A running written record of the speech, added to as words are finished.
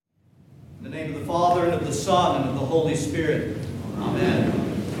In the name of the Father, and of the Son, and of the Holy Spirit. Amen.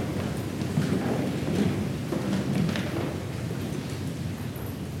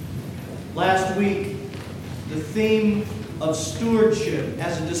 Last week, the theme of stewardship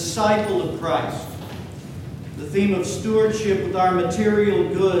as a disciple of Christ, the theme of stewardship with our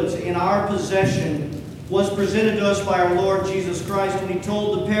material goods in our possession, was presented to us by our Lord Jesus Christ when He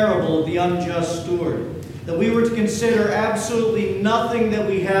told the parable of the unjust steward. That we were to consider absolutely nothing that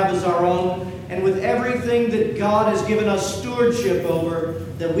we have as our own, and with everything that God has given us stewardship over,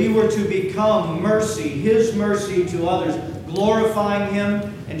 that we were to become mercy, His mercy to others, glorifying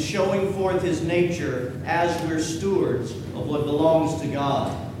Him and showing forth His nature as we're stewards of what belongs to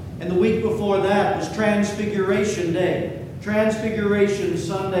God. And the week before that was Transfiguration Day, Transfiguration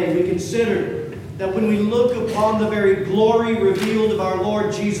Sunday. We considered that when we look upon the very glory revealed of our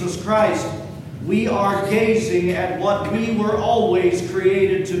Lord Jesus Christ, we are gazing at what we were always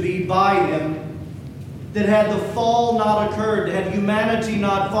created to be by Him. That had the fall not occurred, had humanity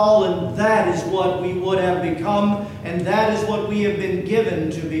not fallen, that is what we would have become, and that is what we have been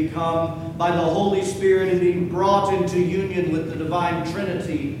given to become by the Holy Spirit and being brought into union with the Divine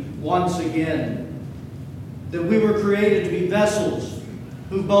Trinity once again. That we were created to be vessels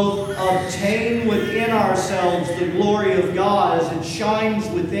who both obtain within ourselves the glory of God as it shines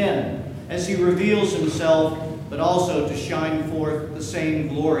within, as He reveals Himself, but also to shine forth the same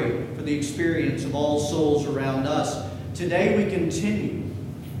glory for the experience of all souls around us. Today we continue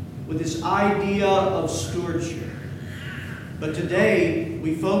with this idea of stewardship. But today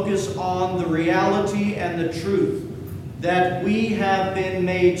we focus on the reality and the truth that we have been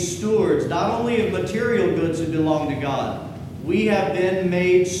made stewards, not only of material goods that belong to God, we have been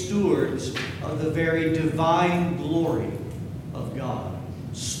made stewards of the very divine glory of God.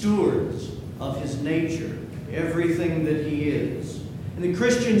 Stewards of His nature, everything that He is. And the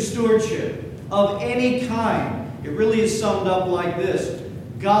Christian stewardship of any kind, it really is summed up like this.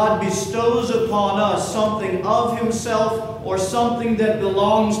 God bestows upon us something of Himself or something that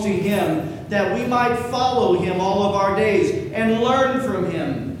belongs to Him, that we might follow Him all of our days and learn from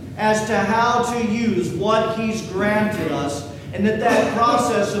Him as to how to use what He's granted us. And that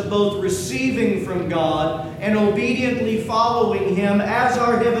process of both receiving from God and obediently following Him as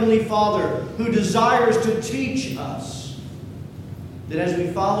our Heavenly Father, who desires to teach us, that as we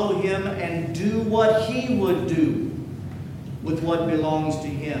follow Him and do what He would do with what belongs to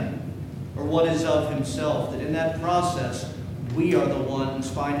Him, or what is of Himself, that in that process we are the ones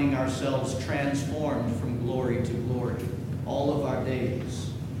finding ourselves transformed from glory to glory all of our days.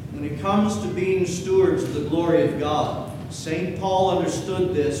 When it comes to being stewards of the glory of God, St. Paul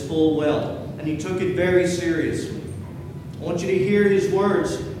understood this full well, and he took it very seriously. I want you to hear his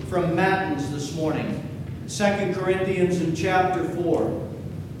words from Matins this morning, 2 Corinthians in chapter 4.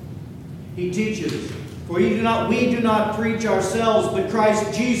 He teaches, "For we do not preach ourselves, but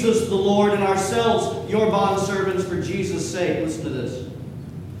Christ Jesus the Lord, and ourselves your bondservants for Jesus' sake." Listen to this.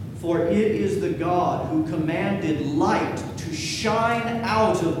 "For it is the God who commanded light to shine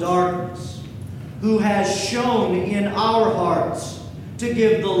out of darkness, who has shone in our hearts to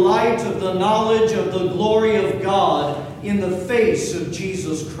give the light of the knowledge of the glory of God in the face of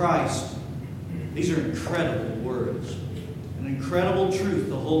Jesus Christ." These are incredible words. An incredible truth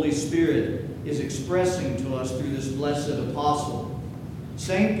the Holy Spirit is expressing to us through this blessed apostle.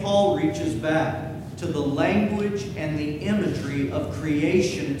 St. Paul reaches back to the language and the imagery of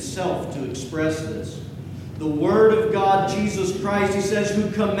creation itself to express this. The Word of God, Jesus Christ, he says,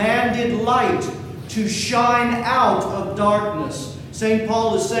 who commanded light to shine out of darkness. St.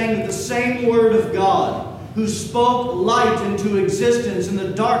 Paul is saying that the same Word of God, who spoke light into existence in the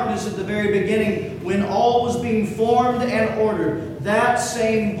darkness at the very beginning, when all was being formed and ordered, that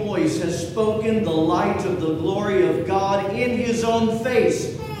same voice has spoken the light of the glory of God in His own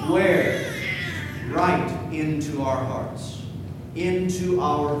face. Where? Right into our hearts, into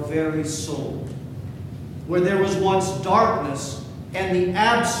our very soul. Where there was once darkness and the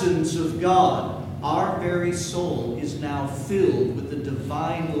absence of God, our very soul is now filled with the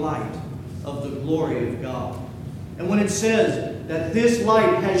divine light of the glory of God. And when it says that this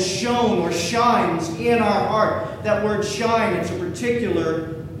light has shone or shines in our heart, that word shine, it's a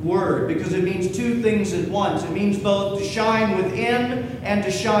particular word because it means two things at once. It means both to shine within and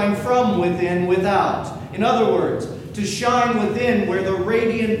to shine from within without. In other words, to shine within where the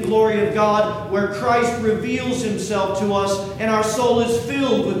radiant glory of God, where Christ reveals Himself to us and our soul is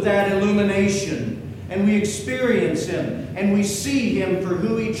filled with that illumination. And we experience Him and we see Him for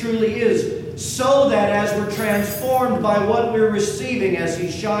who He truly is, so that as we're transformed by what we're receiving as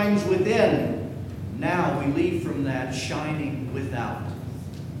He shines within, now we leave from that shining without.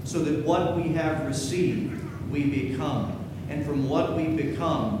 so that what we have received, we become. And from what we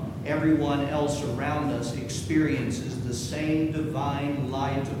become, everyone else around us experiences the same divine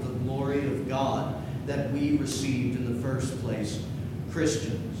light of the glory of God that we received in the first place.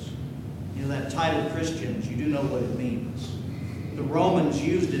 Christians. You know, that title Christians, you do know what it means. The Romans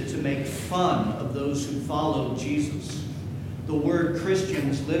used it to make fun of those who followed Jesus. The word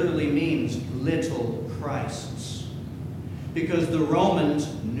Christians literally means little Christs. Because the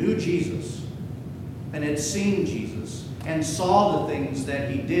Romans knew Jesus and had seen Jesus and saw the things that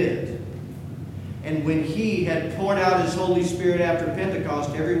he did. And when he had poured out his Holy Spirit after Pentecost,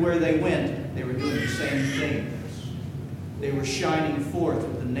 everywhere they went, they were doing the same things. They were shining forth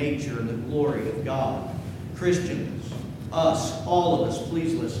with the nature and the glory of God. Christians, us, all of us,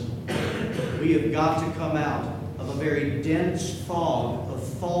 please listen. We have got to come out of a very dense fog of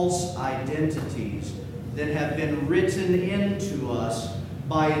false identities that have been written into us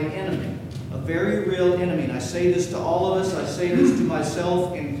by an enemy, a very real enemy. And I say this to all of us, I say this to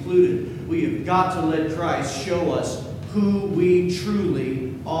myself included. We have got to let Christ show us who we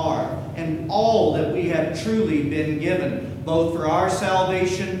truly are and all that we have truly been given, both for our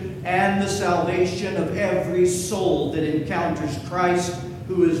salvation and the salvation of every soul that encounters Christ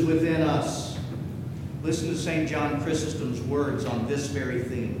who is within us. Listen to St. John Chrysostom's words on this very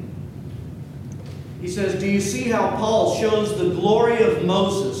theme. He says, "Do you see how Paul shows the glory of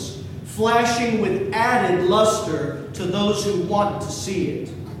Moses flashing with added luster to those who want to see it?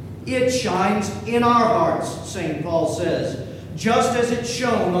 It shines in our hearts," St. Paul says, "just as it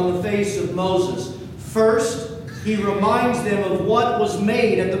shone on the face of Moses. First, he reminds them of what was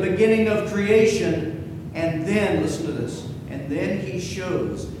made at the beginning of creation, and then, listen to this, and then he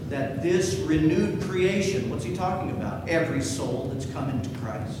shows that this renewed creation," what's he talking about? Every soul that's come into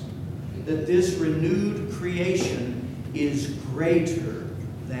Christ. "That this renewed creation is greater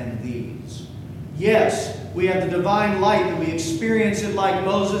than these." Yes, we have the divine light and we experience it like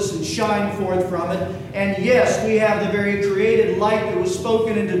Moses and shine forth from it. And yes, we have the very created light that was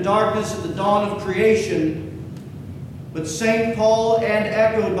spoken into darkness at the dawn of creation. But St. Paul and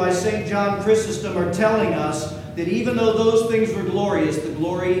echoed by St. John Chrysostom are telling us that even though those things were glorious, the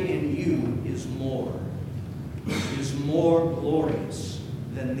glory in you is more. It is more glorious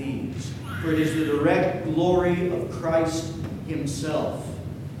than these. For it is the direct glory of Christ himself.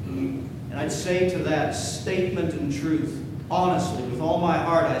 And I'd say to that statement and truth, honestly, with all my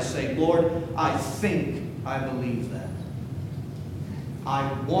heart, I say, Lord, I think I believe that. I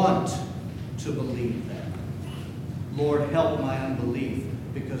want to believe that. Lord, help my unbelief,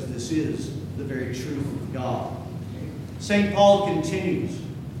 because this is the very truth of God. St. Paul continues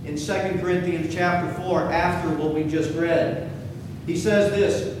in 2 Corinthians chapter 4, after what we just read. He says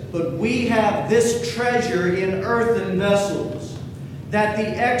this, "But we have this treasure in earthen vessels, that the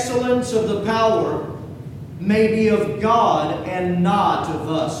excellence of the power may be of God and not of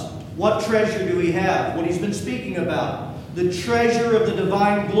us." What treasure do we have? What he's been speaking about. The treasure of the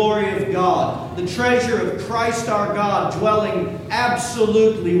divine glory of God. The treasure of Christ our God dwelling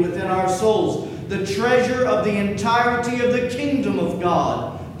absolutely within our souls. The treasure of the entirety of the kingdom of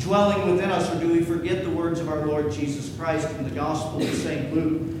God dwelling within us. Or do we forget the words of our Lord Jesus Christ in the Gospel of St.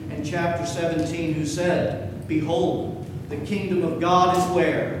 Luke in chapter 17, who said, "Behold, the kingdom of God is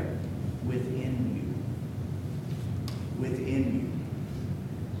where? Within you." Within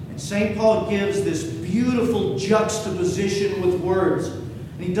you. And St. Paul gives this beautiful juxtaposition with words.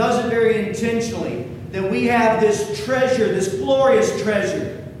 And he does it very intentionally. That we have this treasure, this glorious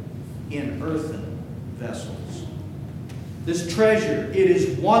treasure, in earthen vessels. This treasure, it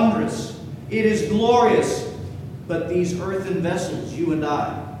is wondrous. It is glorious. But these earthen vessels, you and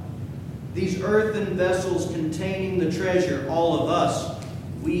I, these earthen vessels containing the treasure, all of us,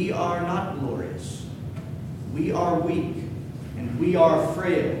 we are not glorious. We are weak. And we are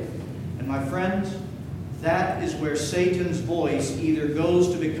frail. And my friends, that is where Satan's voice either goes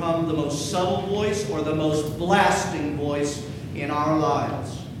to become the most subtle voice or the most blasting voice in our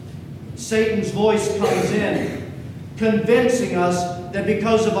lives. Satan's voice comes in, convincing us that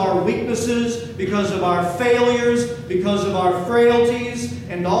because of our weaknesses, because of our failures, because of our frailties,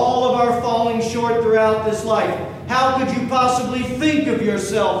 and all of our falling short throughout this life, how could you possibly think of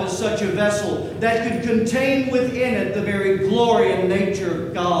yourself as such a vessel that could contain within it the very glory and nature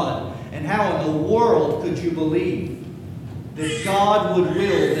of God? And how in the world could you believe that God would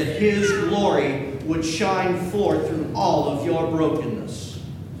will that His glory would shine forth through all of your brokenness?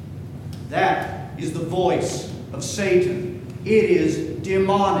 That is the voice of Satan. It is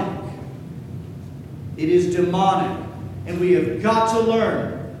demonic. It is demonic. And we have got to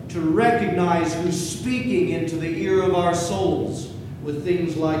learn to recognize who's speaking into the ear of our souls with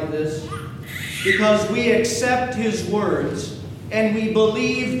things like this? Because we accept his words and we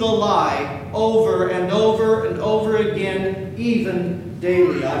believe the lie over and over and over again, even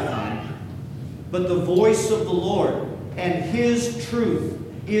daily, I find. But the voice of the Lord and his truth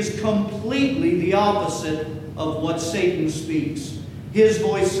is completely the opposite of what Satan speaks. His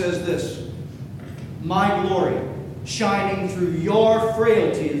voice says this: my glory, shining through your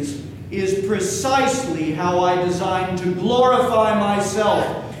frailties, is precisely how I designed to glorify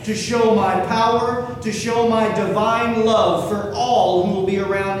myself, to show my power, to show my divine love for all who will be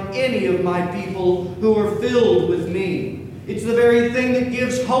around any of my people who are filled with me. It's the very thing that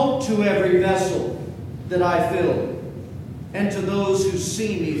gives hope to every vessel that I fill, and to those who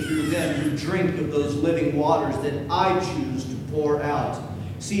see me through them, who drink of those living waters that I choose to pour out.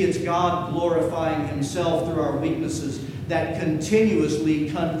 See, it's God glorifying himself through our weaknesses that continuously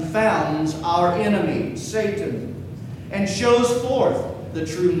confounds our enemy, Satan, and shows forth the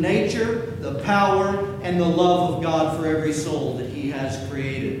true nature, the power, and the love of God for every soul that he has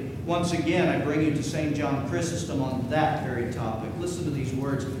created. Once again, I bring you to St. John Chrysostom on that very topic. Listen to these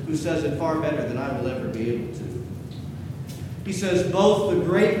words, who says it far better than I will ever be able to. He says, both the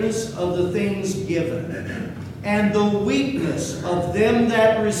greatness of the things given and the weakness of them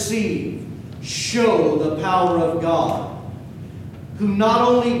that receive show the power of God, who not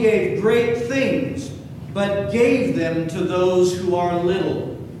only gave great things, but gave them to those who are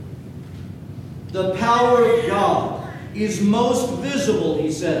little. The power of God is most visible,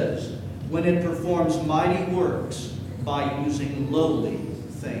 he says, when it performs mighty works by using lowly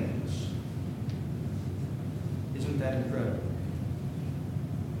things. Isn't that incredible?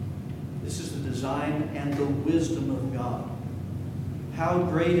 This is the design and the wisdom of God. How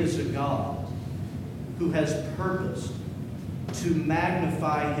great is a God who has purposed to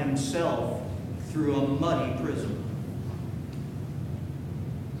magnify himself through a muddy prism.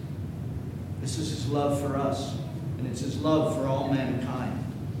 This is his love for us, and it's his love for all mankind.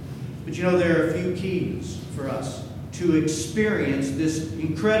 But you know, there are a few keys for us to experience this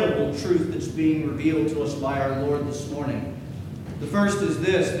incredible truth that's being revealed to us by our Lord this morning. The first is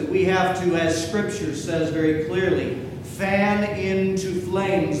this, that we have to, as Scripture says very clearly, fan into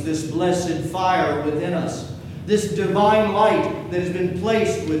flames this blessed fire within us, this divine light that has been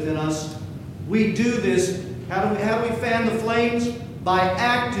placed within us. We do this. How do we fan the flames? By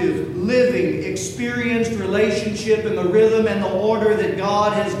active, living, experienced relationship in the rhythm and the order that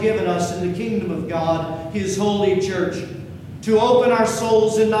God has given us in the kingdom of God, his holy church. To open our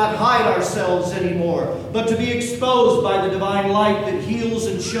souls and not hide ourselves anymore, but to be exposed by the divine light that heals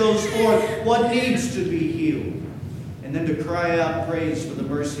and shows forth what needs to be healed. And then to cry out praise for the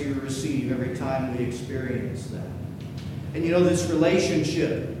mercy we receive every time we experience that. And you know, this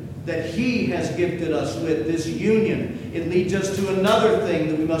relationship that he has gifted us with, this union, it leads us to another thing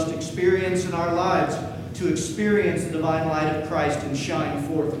that we must experience in our lives, to experience the divine light of Christ and shine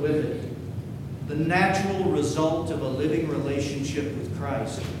forth with it. The natural result of a living relationship with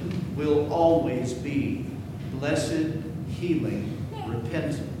Christ will always be blessed, healing,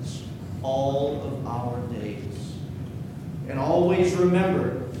 repentance all of our days. And always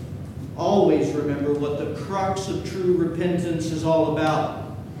remember what the crux of true repentance is all about.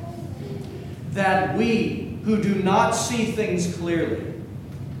 That we who do not see things clearly,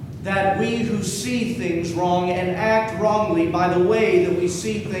 that we who see things wrong and act wrongly by the way that we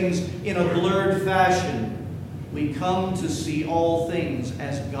see things in a blurred fashion, we come to see all things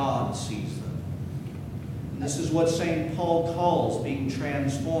as God sees them. And this is what St. Paul calls being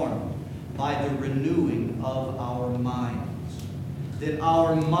transformed by the renewing of our minds. That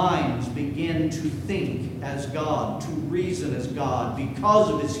our minds begin to think as God, to reason as God, because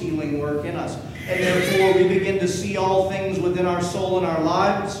of his healing work in us. And therefore we begin to see all things within our soul and our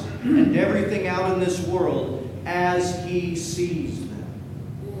lives and everything out in this world as he sees them.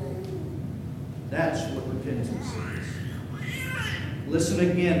 That's what repentance is. Listen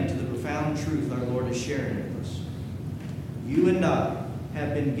again to the profound truth our Lord is sharing with us. You and I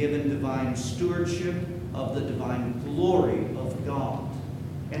have been given divine stewardship of the divine glory of God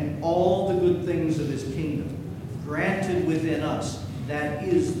and all the good things of his kingdom granted within us. That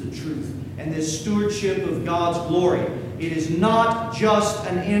is the truth. And this stewardship of God's glory, it is not just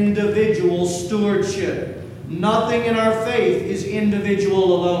an individual stewardship. Nothing in our faith is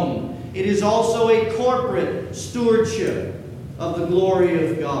individual alone. It is also a corporate stewardship of the glory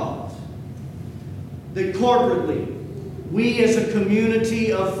of God. That corporately, we as a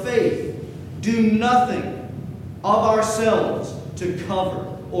community of faith do nothing of ourselves to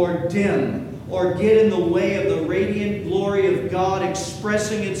cover or dim or get in the way of the radiant glory of God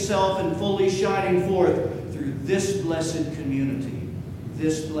expressing itself and fully shining forth through this blessed community.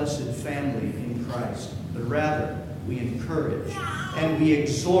 this blessed family in Christ, but rather we encourage and we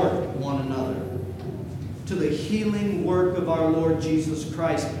exhort one another to the healing work of our Lord Jesus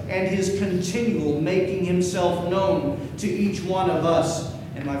Christ and his continual making himself known to each one of us.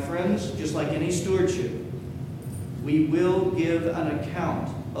 And my friends, just like any stewardship, we will give an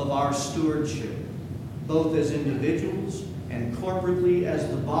account of our stewardship, both as individuals and corporately as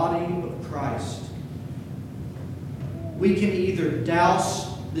the body of Christ. We can either douse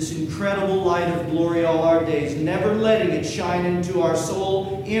this incredible light of glory all our days, never letting it shine into our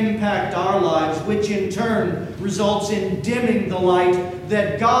soul, impact our lives, which in turn results in dimming the light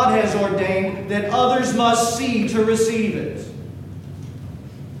that God has ordained that others must see to receive it.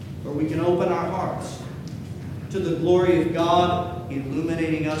 Or we can open our hearts to the glory of God,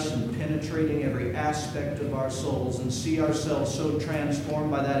 illuminating us and penetrating every aspect of our souls, and see ourselves so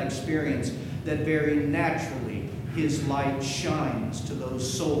transformed by that experience that very naturally his light shines to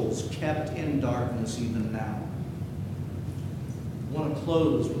those souls kept in darkness even now. I want to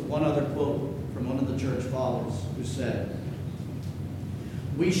close with one other quote from one of the church fathers who said,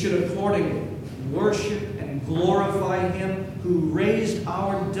 "We should accordingly worship and glorify him who raised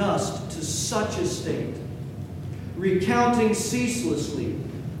our dust to such a state, recounting ceaselessly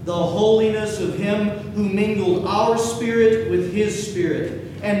the holiness of him who mingled our spirit with his spirit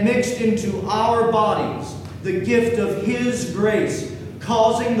and mixed into our bodies the gift of his grace,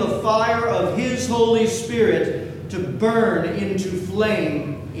 causing the fire of his Holy Spirit to burn into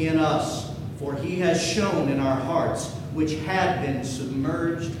flame in us. For he has shone in our hearts, which had been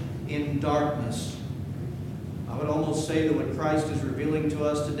submerged in darkness." I would almost say that what Christ is revealing to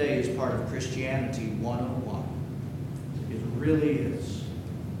us today is part of Christianity 101. It really is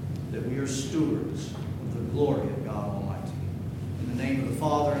that we are stewards of the glory of God Almighty. In the name of the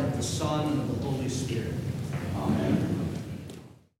Father, and of the Son, and of the Holy Spirit. Amen.